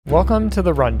Welcome to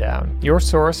The Rundown, your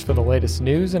source for the latest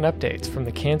news and updates from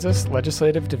the Kansas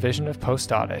Legislative Division of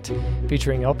Post Audit,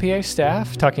 featuring LPA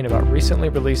staff talking about recently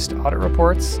released audit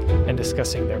reports and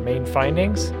discussing their main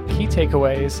findings, key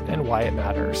takeaways, and why it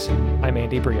matters. I'm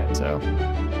Andy Brienzo.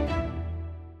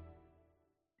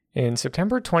 In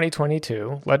September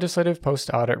 2022, Legislative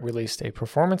Post Audit released a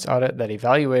performance audit that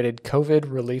evaluated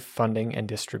COVID relief funding and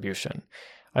distribution.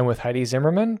 I'm with Heidi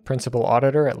Zimmerman, Principal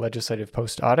Auditor at Legislative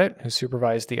Post Audit, who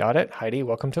supervised the audit. Heidi,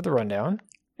 welcome to the Rundown.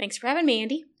 Thanks for having me,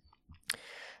 Andy.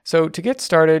 So to get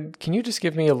started, can you just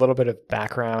give me a little bit of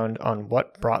background on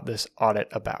what brought this audit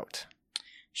about?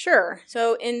 Sure.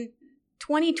 So in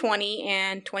 2020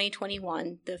 and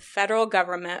 2021, the federal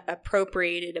government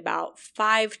appropriated about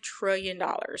 $5 trillion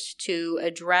to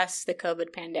address the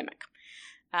COVID pandemic.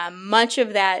 Much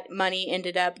of that money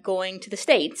ended up going to the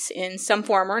states in some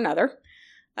form or another.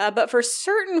 But for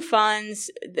certain funds,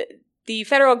 the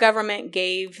federal government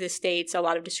gave the states a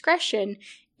lot of discretion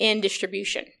in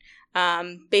distribution.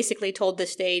 Basically told the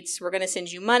states, we're going to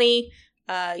send you money.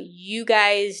 You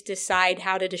guys decide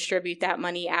how to distribute that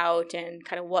money out and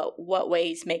kind of what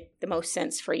ways make the most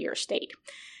sense for your state.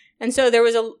 And so there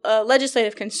was a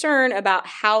legislative concern about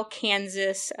how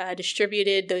Kansas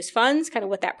distributed those funds, kind of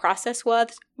what that process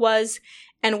was,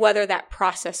 and whether that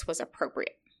process was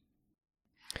appropriate.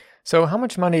 So how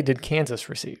much money did Kansas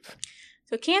receive?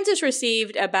 So Kansas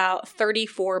received about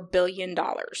 $34 billion.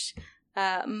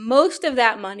 Most of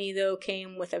that money, though,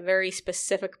 came with a very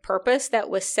specific purpose that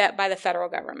was set by the federal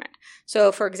government.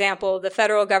 So, for example, the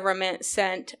federal government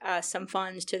sent some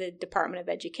funds to the Department of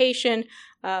Education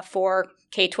for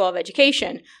K-12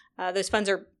 education. Those funds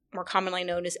are more commonly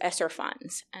known as ESSER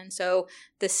funds. And so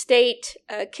the state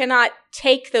cannot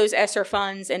take those ESSER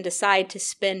funds and decide to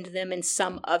spend them in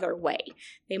some other way.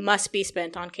 They must be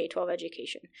spent on K-12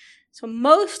 education. So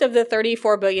most of the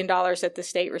 $34 billion that the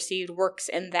state received works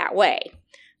in that way.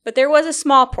 But there was a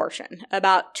small portion,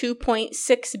 about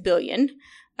 $2.6 billion,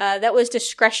 that was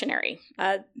discretionary.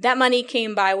 That money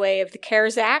came by way of the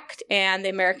CARES Act and the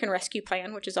American Rescue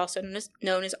Plan, which is also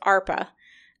known as ARPA.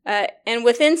 And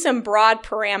within some broad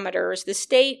parameters, the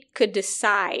state could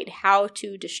decide how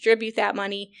to distribute that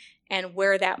money and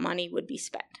where that money would be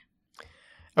spent.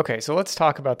 Okay, so let's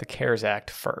talk about the CARES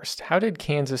Act first. How did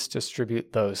Kansas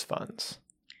distribute those funds?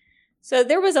 So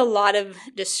there was a lot of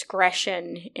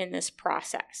discretion in this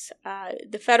process.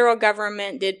 The federal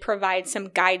government did provide some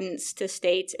guidance to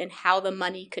states in how the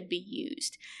money could be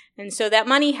used. And so that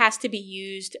money has to be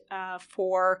used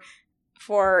for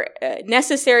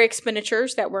necessary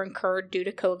expenditures that were incurred due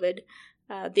to COVID.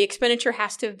 The expenditure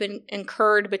has to have been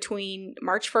incurred between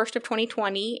March 1st of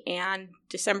 2020 and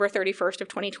December 31st of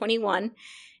 2021,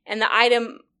 and the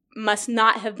item must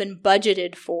not have been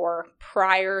budgeted for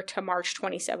prior to March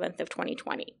 27th of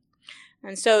 2020.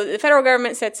 And so the federal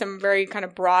government set some very kind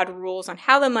of broad rules on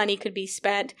how the money could be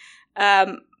spent,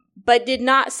 but did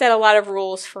not set a lot of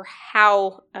rules for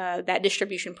how that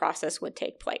distribution process would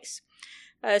take place.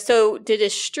 So to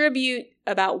distribute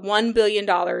about $1 billion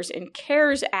in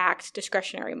CARES Act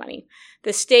discretionary money,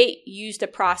 the state used a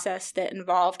process that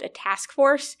involved a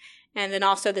taskforce and then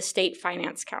also the State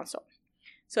Finance Council.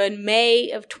 So in May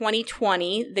of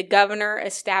 2020, the governor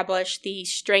established the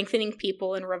Strengthening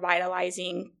People and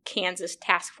Revitalizing Kansas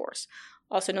Task Force,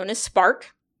 also known as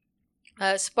SPARK.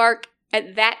 SPARK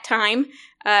at that time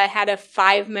had a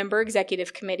 5-member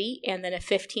executive committee and then a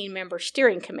 15-member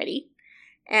steering committee.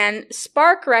 And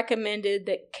SPARK recommended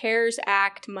that CARES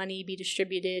Act money be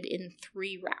distributed in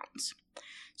 3 rounds.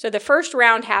 So the first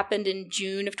round happened in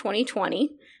June of 2020,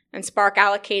 and SPARK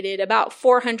allocated about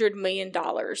 $400 million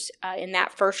in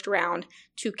that first round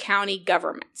to county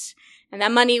governments. And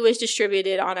that money was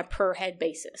distributed on a per-head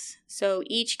basis. So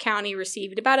each county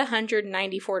received about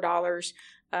 $194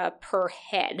 per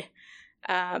head.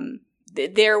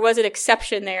 There was an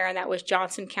exception there, and that was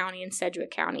Johnson County and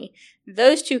Sedgwick County.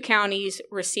 Those 2 counties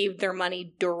received their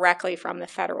money directly from the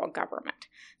federal government.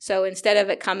 So instead of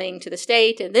it coming to the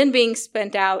state and then being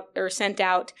sent out,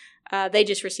 they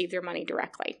just received their money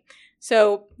directly.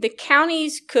 So the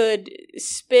counties could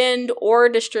spend or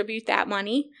distribute that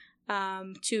money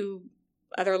to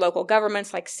other local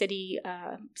governments like city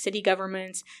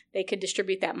governments. They could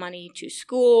distribute that money to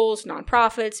schools,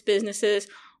 nonprofits, businesses,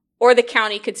 or the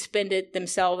county could spend it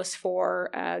themselves for,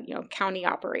 county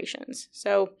operations.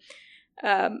 So,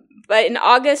 but in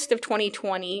August of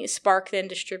 2020, SPARK then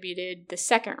distributed the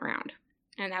second round,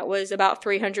 and that was about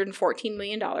 $314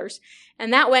 million,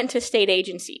 and that went to state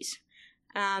agencies.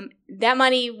 That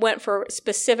money went for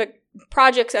specific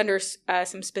projects under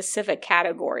some specific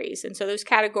categories, and so those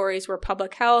categories were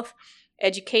public health,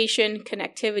 education,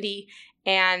 connectivity,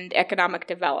 and economic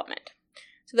development.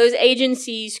 So those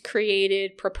agencies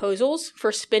created proposals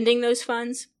for spending those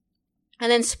funds,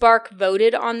 and then Spark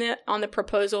voted on the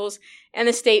proposals, and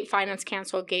the State Finance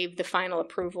Council gave the final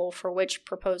approval for which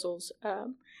proposals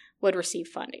would receive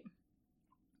funding.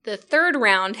 The third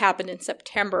round happened in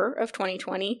September of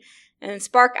 2020, and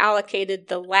Spark allocated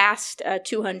the last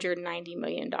 $290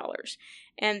 million.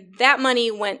 And that money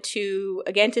went to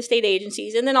state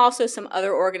agencies and then also some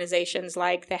other organizations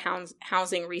like the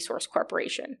Housing Resource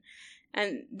Corporation.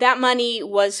 And that money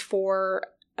was for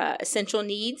essential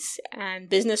needs and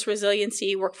business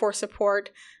resiliency, workforce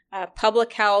support,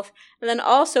 public health, and then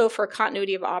also for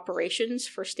continuity of operations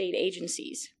for state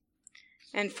agencies.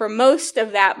 And for most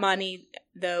of that money,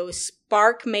 though,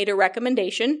 Spark made a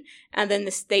recommendation, and then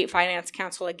the State Finance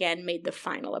Council again made the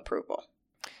final approval.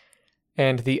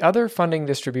 And the other funding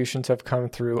distributions have come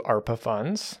through ARPA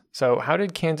funds. So how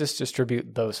did Kansas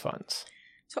distribute those funds?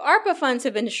 So ARPA funds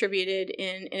have been distributed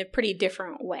in a pretty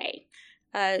different way.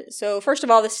 So first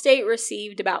of all, the state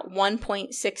received about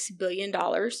 $1.6 billion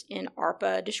in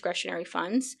ARPA discretionary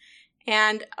funds.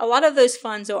 And a lot of those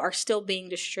funds, though, are still being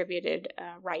distributed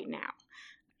right now.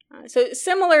 So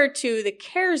similar to the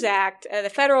CARES Act, the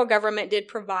federal government did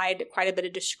provide quite a bit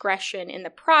of discretion in the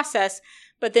process,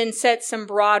 but then set some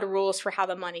broad rules for how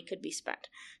the money could be spent.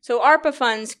 So ARPA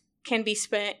funds can be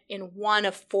spent in one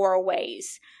of four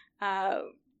ways.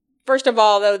 First of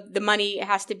all, though, the money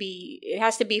has to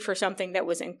be for something that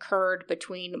was incurred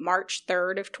between March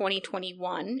 3rd of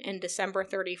 2021 and December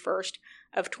 31st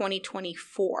of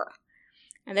 2024.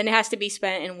 And then it has to be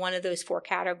spent in one of those four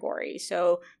categories.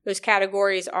 So those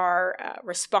categories are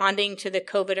responding to the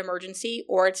COVID emergency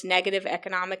or its negative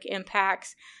economic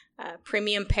impacts,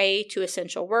 premium pay to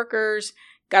essential workers,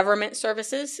 government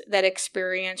services that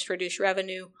experienced reduced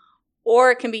revenue,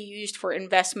 or it can be used for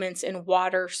investments in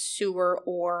water, sewer,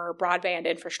 or broadband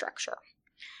infrastructure.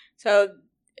 So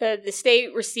the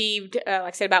state received, like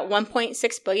I said, about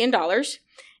 $1.6 billion.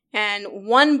 And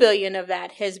 $1 billion of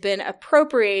that has been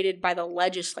appropriated by the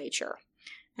legislature.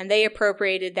 And they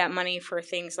appropriated that money for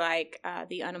things like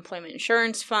the unemployment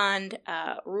insurance fund,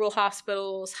 rural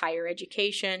hospitals, higher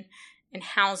education, and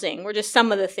housing were just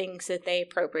some of the things that they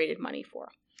appropriated money for.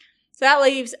 So that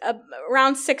leaves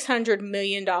around $600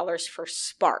 million for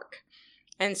Spark.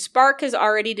 And Spark has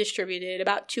already distributed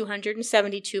about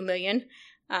 $272 million.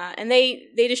 And they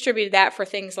distributed that for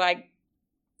things like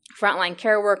frontline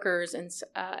care workers and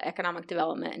economic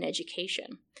development and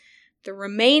education. The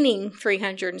remaining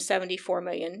 $374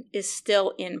 million is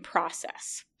still in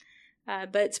process.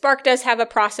 But Spark does have a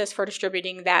process for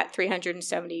distributing that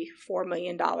 $374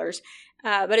 million.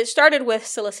 But it started with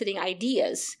soliciting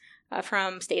ideas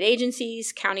from state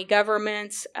agencies, county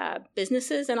governments,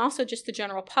 businesses, and also just the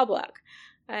general public.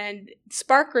 And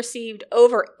Spark received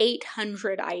over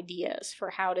 800 ideas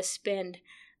for how to spend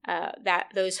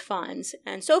those funds.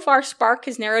 And so far, Spark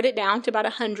has narrowed it down to about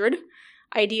 100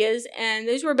 ideas, and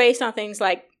those were based on things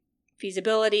like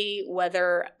feasibility,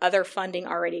 whether other funding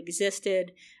already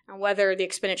existed, and whether the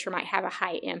expenditure might have a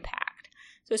high impact.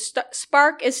 So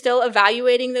Spark is still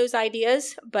evaluating those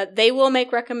ideas, but they will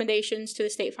make recommendations to the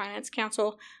State Finance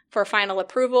Council for final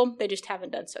approval. They just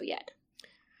haven't done so yet.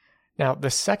 Now,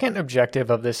 the second objective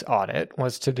of this audit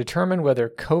was to determine whether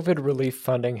COVID relief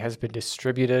funding has been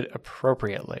distributed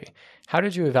appropriately. How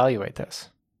did you evaluate this?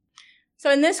 So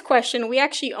in this question, we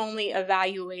actually only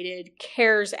evaluated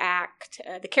CARES Act,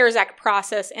 the CARES Act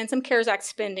process, and some CARES Act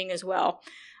spending as well.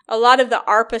 A lot of the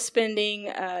ARPA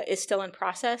spending is still in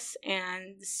process,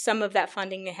 and some of that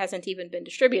funding hasn't even been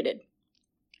distributed.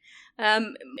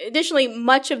 Additionally,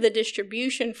 much of the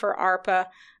distribution for ARPA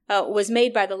was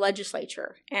made by the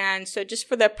legislature. And so just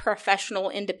for the professional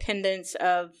independence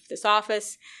of this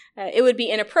office, it would be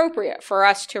inappropriate for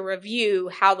us to review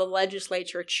how the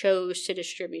legislature chose to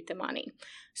distribute the money.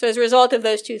 So as a result of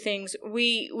those two things,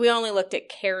 we only looked at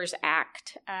CARES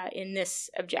Act in this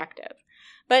objective.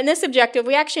 But in this objective,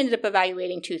 we actually ended up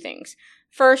evaluating two things.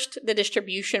 First, the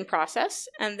distribution process,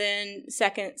 and then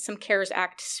second, some CARES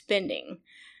Act spending.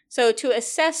 So to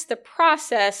assess the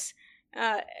process,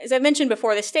 as I mentioned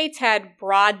before, the states had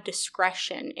broad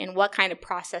discretion in what kind of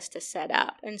process to set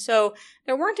up. And so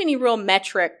there weren't any real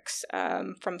metrics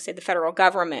from, say, the federal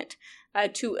government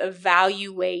to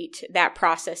evaluate that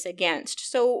process against.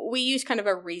 So we used kind of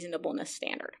a reasonableness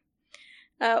standard.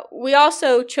 We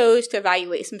also chose to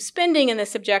evaluate some spending in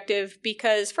this objective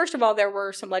because, first of all, there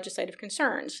were some legislative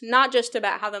concerns, not just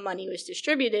about how the money was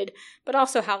distributed, but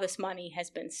also how this money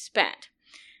has been spent.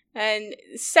 And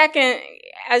second,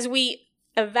 as we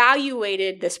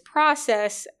evaluated this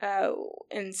process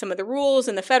and some of the rules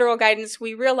and the federal guidance,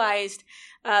 we realized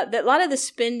that a lot of the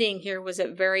spending here was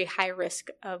at very high risk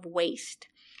of waste.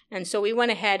 And so we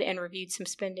went ahead and reviewed some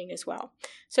spending as well.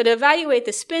 So to evaluate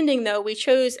the spending, though, we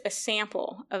chose a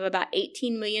sample of about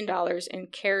 $18 million in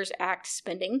CARES Act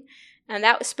spending. And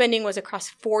that spending was across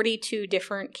 42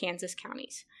 different Kansas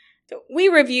counties. So we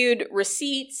reviewed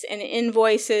receipts and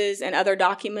invoices and other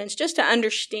documents just to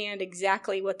understand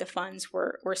exactly what the funds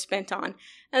were spent on.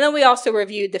 And then we also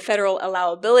reviewed the federal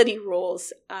allowability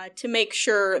rules to make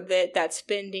sure that that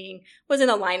spending was in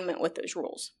alignment with those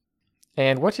rules.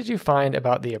 And what did you find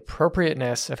about the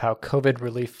appropriateness of how COVID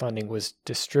relief funding was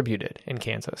distributed in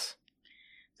Kansas?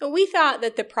 So we thought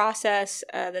that the process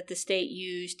that the state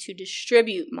used to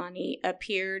distribute money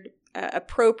appeared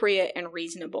appropriate and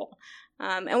reasonable.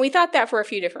 And we thought that for a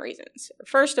few different reasons.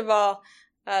 First of all,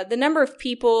 the number of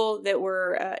people that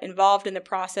were involved in the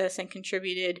process and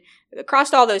contributed,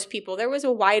 across all those people, there was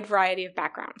a wide variety of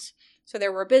backgrounds. So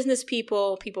there were business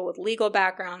people, people with legal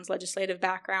backgrounds, legislative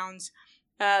backgrounds.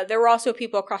 There were also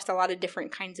people across a lot of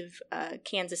different kinds of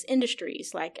Kansas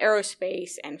industries, like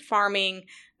aerospace and farming,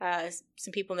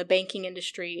 some people in the banking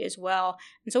industry as well.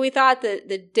 And so we thought that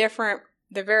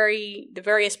the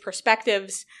various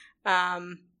perspectives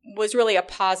was really a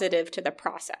positive to the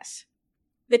process.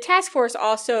 The task force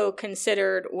also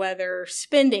considered whether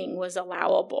spending was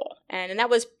allowable, and that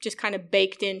was just kind of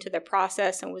baked into the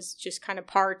process and was just kind of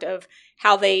part of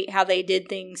how they did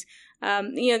things.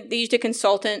 They used a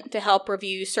consultant to help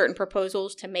review certain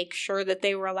proposals to make sure that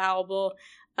they were allowable.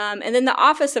 And then the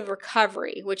Office of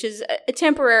Recovery, which is a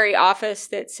temporary office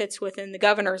that sits within the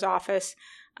governor's office.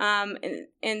 And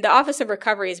the Office of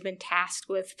Recovery has been tasked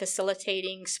with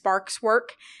facilitating Sparks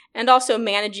work and also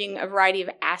managing a variety of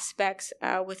aspects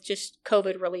with just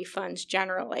COVID relief funds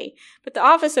generally. But the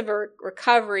Office of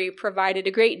Recovery provided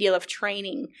a great deal of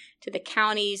training to the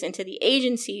counties and to the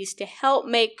agencies to help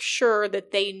make sure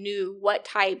that they knew what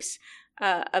types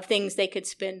of things they could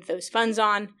spend those funds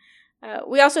on.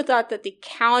 We also thought that the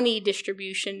county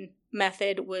distribution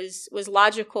method was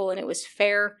logical and it was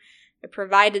fair. It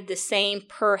provided the same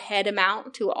per head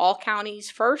amount to all counties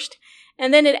first,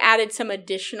 and then it added some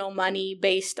additional money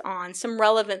based on some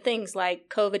relevant things like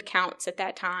COVID counts at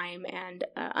that time and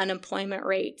unemployment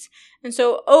rates. And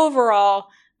so overall,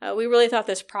 we really thought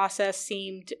this process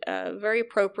seemed very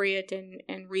appropriate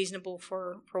and reasonable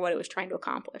for what it was trying to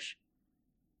accomplish.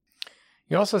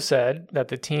 You also said that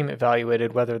the team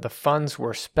evaluated whether the funds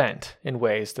were spent in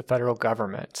ways the federal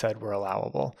government said were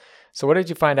allowable. So what did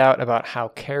you find out about how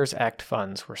CARES Act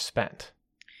funds were spent?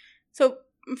 So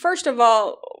first of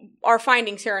all, our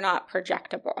findings here are not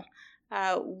projectable.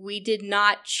 We did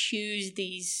not choose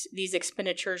these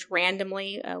expenditures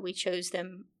randomly. We chose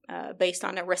them based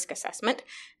on a risk assessment.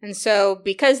 And so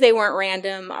because they weren't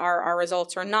random, our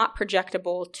results are not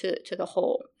projectable to the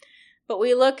whole. But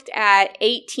we looked at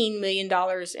 $18 million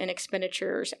in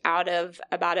expenditures out of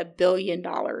about $1 billion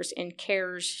in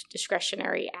CARES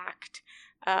Discretionary Act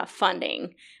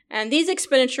funding. And these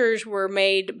expenditures were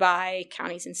made by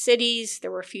counties and cities.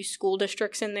 There were a few school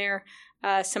districts in there,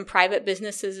 some private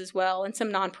businesses as well, and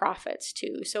some nonprofits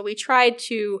too. So we tried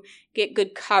to get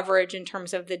good coverage in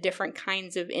terms of the different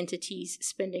kinds of entities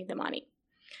spending the money.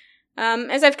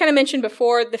 As I've kind of mentioned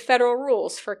before, the federal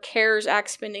rules for CARES Act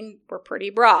spending were pretty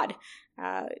broad.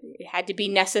 It had to be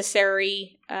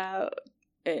necessary, a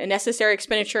necessary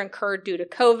expenditure incurred due to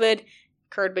COVID,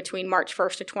 occurred between March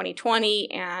 1st of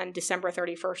 2020 and December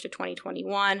 31st of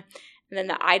 2021. And then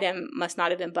the item must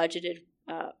not have been budgeted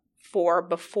for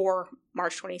before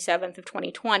March 27th of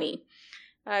 2020.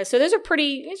 So those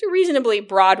are reasonably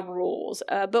broad rules.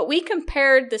 But we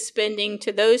compared the spending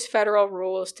to those federal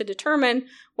rules to determine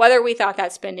whether we thought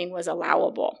that spending was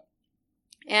allowable.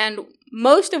 And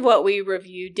most of what we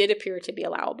reviewed did appear to be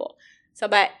allowable. So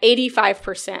about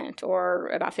 85%, or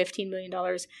about $15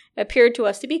 million, appeared to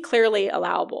us to be clearly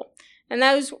allowable. And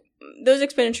those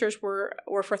expenditures were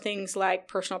for things like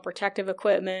personal protective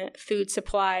equipment, food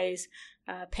supplies,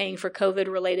 paying for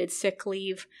COVID-related sick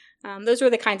leave. Those were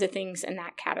the kinds of things in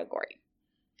that category.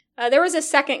 There was a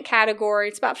second category,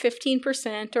 it's about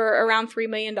 15%, or around $3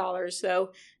 million,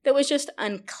 though, that was just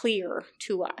unclear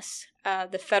to us.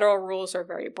 The federal rules are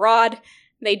very broad.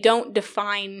 They don't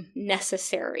define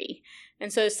necessary.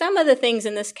 And so some of the things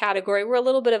in this category were a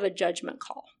little bit of a judgment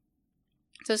call.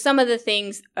 So some of the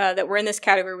things that were in this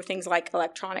category were things like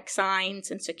electronic signs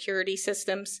and security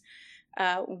systems.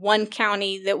 One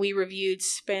county that we reviewed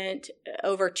spent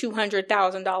over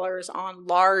 $200,000 on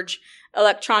large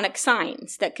electronic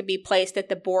signs that could be placed at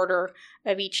the border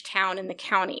of each town in the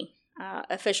county.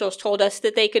 Officials told us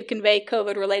that they could convey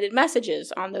COVID-related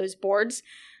messages on those boards,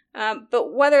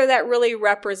 but whether that really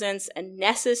represents a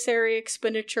necessary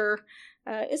expenditure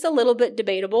is a little bit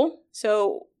debatable.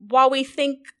 So while we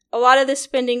think a lot of this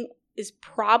spending is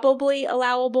probably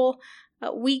allowable,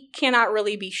 we cannot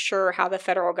really be sure how the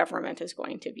federal government is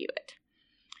going to view it.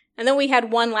 And then we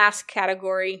had one last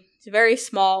category. It's very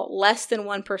small, less than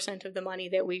 1% of the money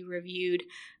that we reviewed,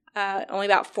 only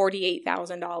about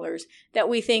 $48,000, that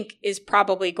we think is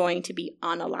probably going to be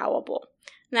unallowable.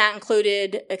 And that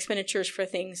included expenditures for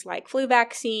things like flu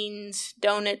vaccines,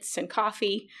 donuts, and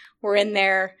coffee were in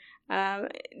there.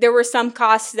 There were some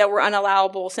costs that were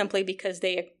unallowable simply because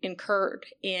they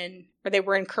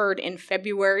were incurred in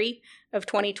February of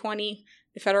 2020.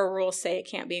 The federal rules say it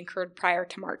can't be incurred prior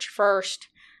to March 1st.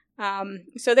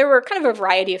 So there were kind of a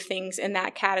variety of things in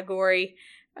that category.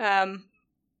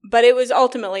 But it was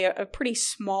ultimately a pretty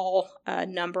small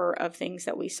number of things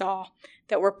that we saw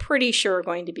that we're pretty sure are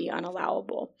going to be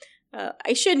unallowable.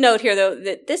 I should note here, though,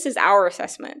 that this is our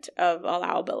assessment of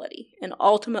allowability. And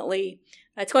ultimately,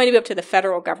 it's going to be up to the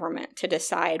federal government to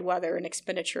decide whether an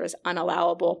expenditure is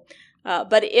unallowable.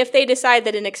 But if they decide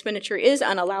that an expenditure is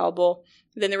unallowable,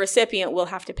 then the recipient will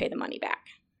have to pay the money back.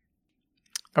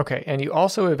 Okay, and you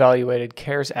also evaluated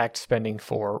CARES Act spending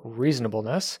for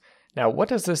reasonableness. Now, what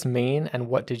does this mean, and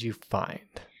what did you find?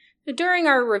 During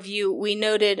our review, we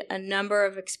noted a number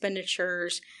of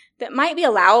expenditures that might be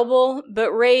allowable,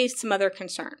 but raised some other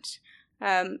concerns.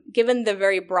 Given the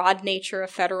very broad nature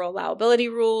of federal allowability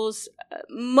rules,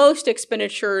 most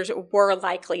expenditures were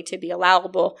likely to be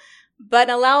allowable, but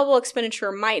an allowable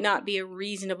expenditure might not be a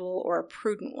reasonable or a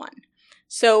prudent one.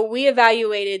 So we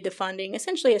evaluated the funding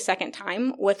essentially a second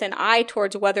time with an eye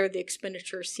towards whether the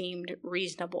expenditure seemed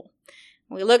reasonable.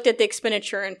 We looked at the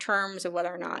expenditure in terms of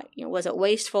whether or not, was it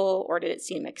wasteful or did it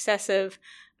seem excessive?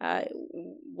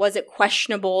 Was it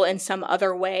questionable in some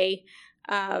other way?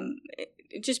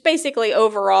 Just basically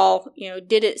overall,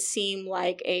 did it seem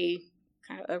like a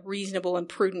reasonable and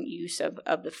prudent use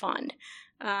of the fund?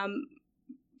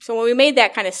 So when we made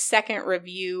that kind of second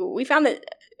review, we found that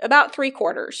about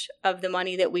 3/4 of the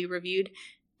money that we reviewed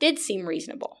did seem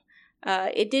reasonable.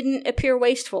 It didn't appear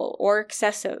wasteful or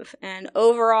excessive, and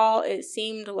overall it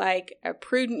seemed like a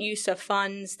prudent use of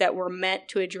funds that were meant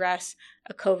to address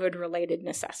a COVID-related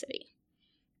necessity.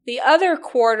 The other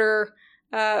quarter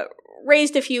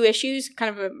raised a few issues,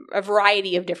 kind of a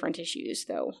variety of different issues,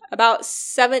 though. About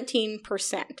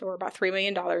 17%, or about $3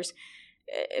 million,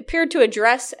 appeared to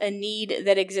address a need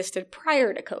that existed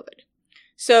prior to COVID.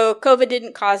 So COVID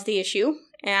didn't cause the issue,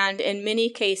 and in many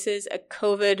cases, a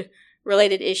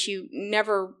COVID-related issue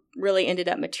never really ended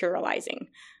up materializing.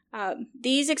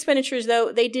 These expenditures,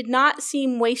 though, they did not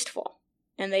seem wasteful,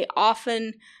 and they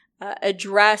often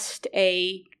addressed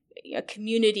a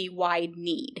community-wide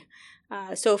need.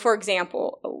 So, for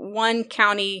example, one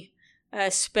county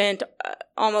spent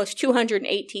almost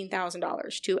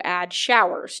 $218,000 to add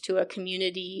showers to a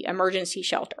community emergency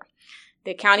shelter.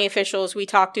 The county officials we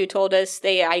talked to told us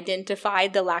they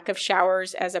identified the lack of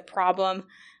showers as a problem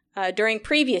during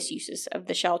previous uses of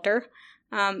the shelter.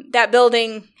 That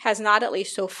building has not, at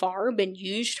least so far, been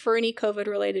used for any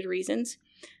COVID-related reasons.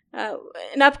 An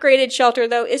upgraded shelter,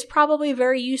 though, is probably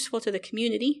very useful to the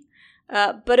community,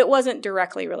 but it wasn't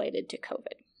directly related to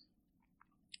COVID.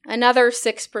 Another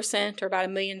 6%, or about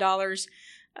 $1 million,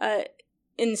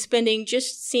 in spending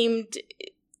just seemed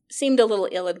a little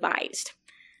ill-advised.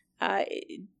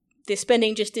 The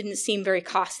spending just didn't seem very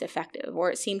cost-effective,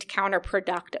 or it seemed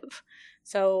counterproductive.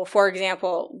 So, for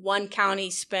example, one county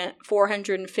spent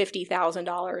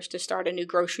 $450,000 to start a new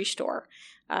grocery store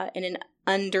in an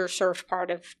underserved part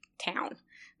of town.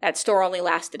 That store only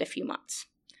lasted a few months.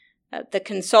 The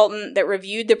consultant that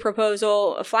reviewed the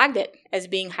proposal flagged it as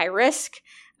being high risk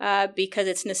because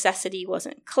its necessity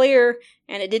wasn't clear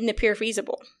and it didn't appear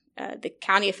feasible. The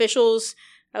county officials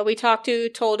we talked to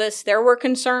told us there were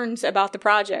concerns about the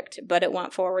project, but it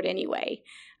went forward anyway.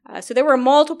 So there were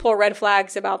multiple red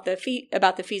flags about the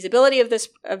feasibility of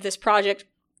this project.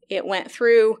 It went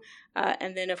through,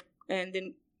 and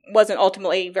then wasn't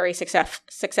ultimately very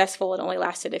successful. It only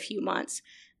lasted a few months.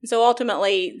 And so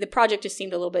ultimately, the project just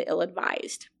seemed a little bit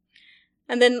ill-advised.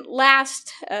 And then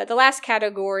the last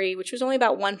category, which was only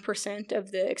about 1%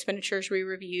 of the expenditures we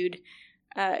reviewed,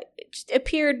 just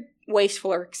appeared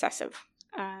wasteful or excessive.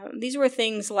 These were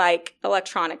things like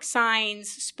electronic signs,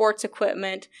 sports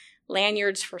equipment,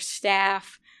 lanyards for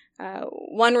staff.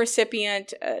 One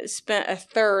recipient spent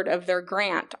 1/3 of their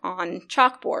grant on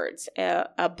chalkboards,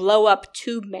 a blow-up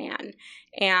tube man,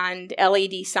 and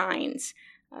LED signs.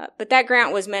 But that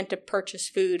grant was meant to purchase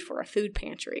food for a food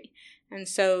pantry. And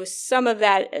so some of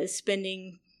that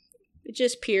spending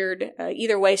just appeared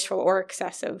either wasteful or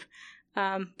excessive.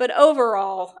 But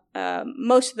overall,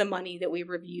 most of the money that we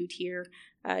reviewed here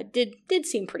did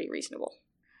seem pretty reasonable.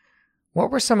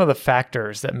 What were some of the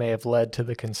factors that may have led to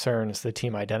the concerns the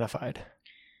team identified?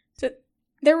 So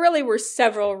there really were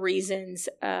several reasons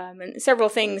and several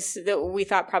things that we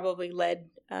thought probably led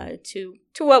to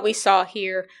what we saw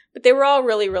here, but they were all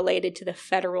really related to the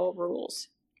federal rules.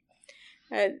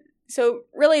 So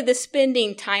really the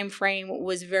spending time frame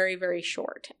was very, very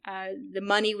short. The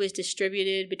money was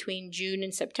distributed between June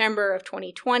and September of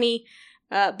 2020,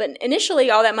 but initially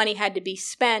all that money had to be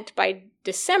spent by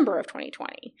December of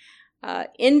 2020.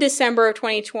 In December of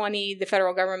 2020, the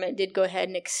federal government did go ahead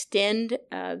and extend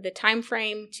the time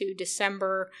frame to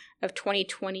December of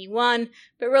 2021,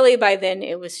 but really by then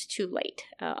it was too late.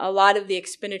 A lot of the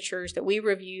expenditures that we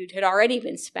reviewed had already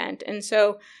been spent, and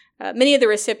so many of the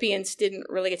recipients didn't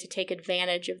really get to take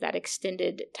advantage of that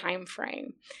extended time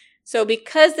frame. So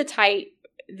because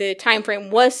the time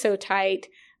frame was so tight,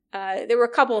 there were a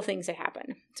couple of things that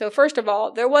happened. So first of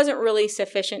all, there wasn't really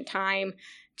sufficient time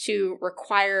to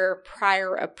require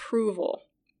prior approval,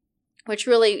 which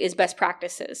really is best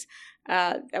practices.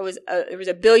 There was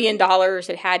 $1 billion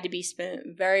that had to be spent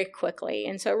very quickly,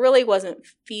 and so it really wasn't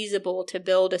feasible to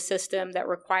build a system that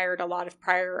required a lot of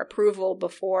prior approval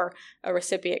before a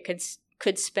recipient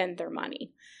could spend their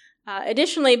money.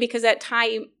 Additionally, because that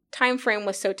time frame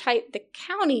was so tight, the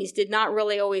counties did not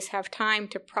really always have time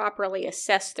to properly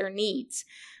assess their needs.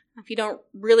 If you don't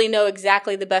really know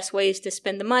exactly the best ways to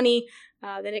spend the money,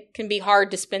 then it can be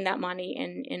hard to spend that money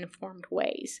in informed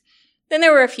ways. Then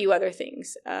there were a few other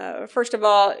things. First of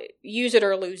all, use it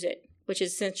or lose it, which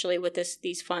is essentially what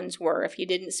these funds were. If you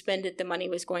didn't spend it, the money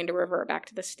was going to revert back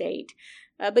to the state.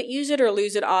 But use it or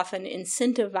lose it often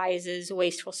incentivizes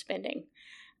wasteful spending.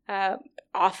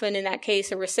 Often in that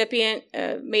case, a recipient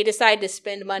may decide to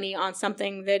spend money on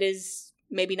something that is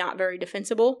maybe not very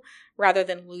defensible rather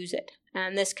than lose it.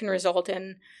 And this can result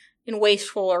in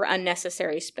wasteful or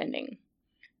unnecessary spending.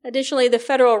 Additionally, the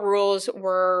federal rules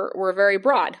were very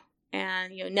broad,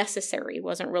 and necessary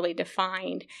wasn't really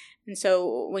defined. And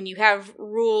so when you have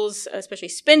rules, especially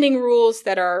spending rules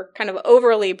that are kind of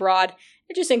overly broad,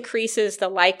 it just increases the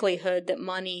likelihood that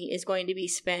money is going to be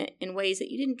spent in ways that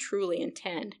you didn't truly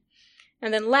intend.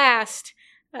 And then last,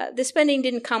 the spending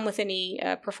didn't come with any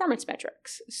performance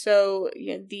metrics. So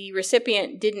the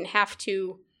recipient didn't have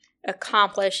to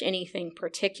accomplish anything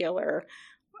particular.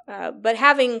 But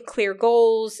having clear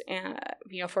goals,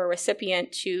 for a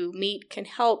recipient to meet can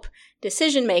help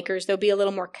decision makers, they'll be a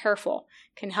little more careful,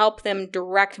 can help them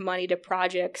direct money to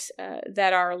projects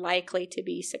that are likely to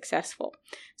be successful.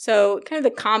 So kind of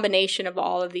the combination of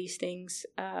all of these things,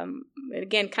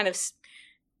 again, kind of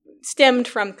stemmed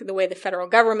from the way the federal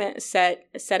government set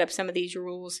up some of these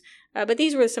rules. But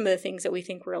these were some of the things that we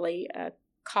think really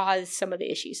caused some of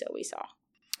the issues that we saw.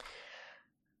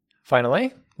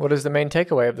 Finally, what is the main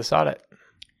takeaway of this audit?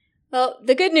 Well,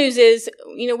 the good news is,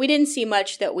 we didn't see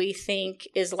much that we think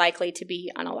is likely to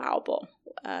be unallowable.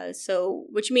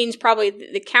 Which means probably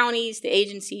the counties, the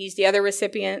agencies, the other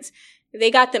recipients,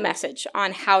 they got the message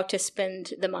on how to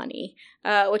spend the money,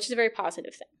 which is a very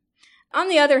positive thing. On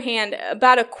the other hand,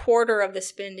 about a quarter of the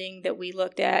spending that we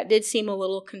looked at did seem a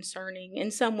little concerning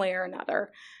in some way or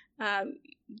another.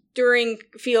 During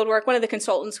field work, one of the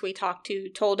consultants we talked to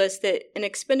told us that an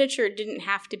expenditure didn't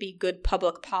have to be good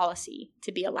public policy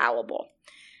to be allowable.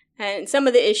 And some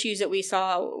of the issues that we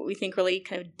saw, we think really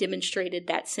kind of demonstrated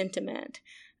that sentiment.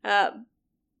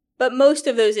 But most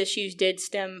of those issues did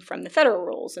stem from the federal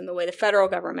rules and the way the federal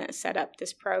government set up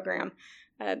this program.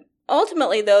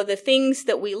 Ultimately, though, the things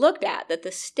that we looked at that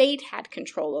the state had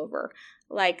control over,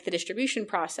 like the distribution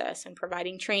process and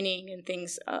providing training and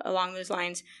things along those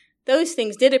lines, those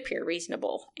things did appear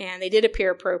reasonable and they did appear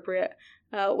appropriate,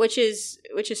 which is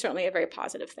certainly a very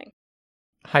positive thing.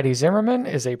 Heidi Zimmerman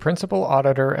is a principal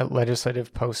auditor at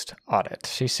Legislative Post Audit.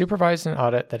 She supervised an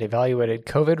audit that evaluated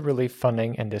COVID relief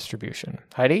funding and distribution.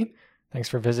 Heidi, thanks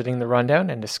for visiting The Rundown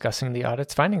and discussing the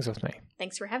audit's findings with me.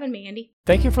 Thanks for having me, Andy.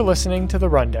 Thank you for listening to The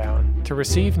Rundown. To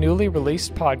receive newly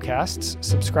released podcasts,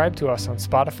 subscribe to us on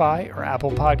Spotify or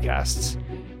Apple Podcasts.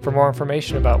 For more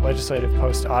information about Legislative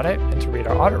Post Audit and to read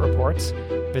our audit reports,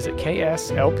 visit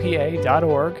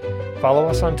kslpa.org, follow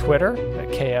us on Twitter at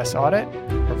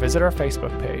KSAudit, or visit our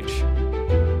Facebook page.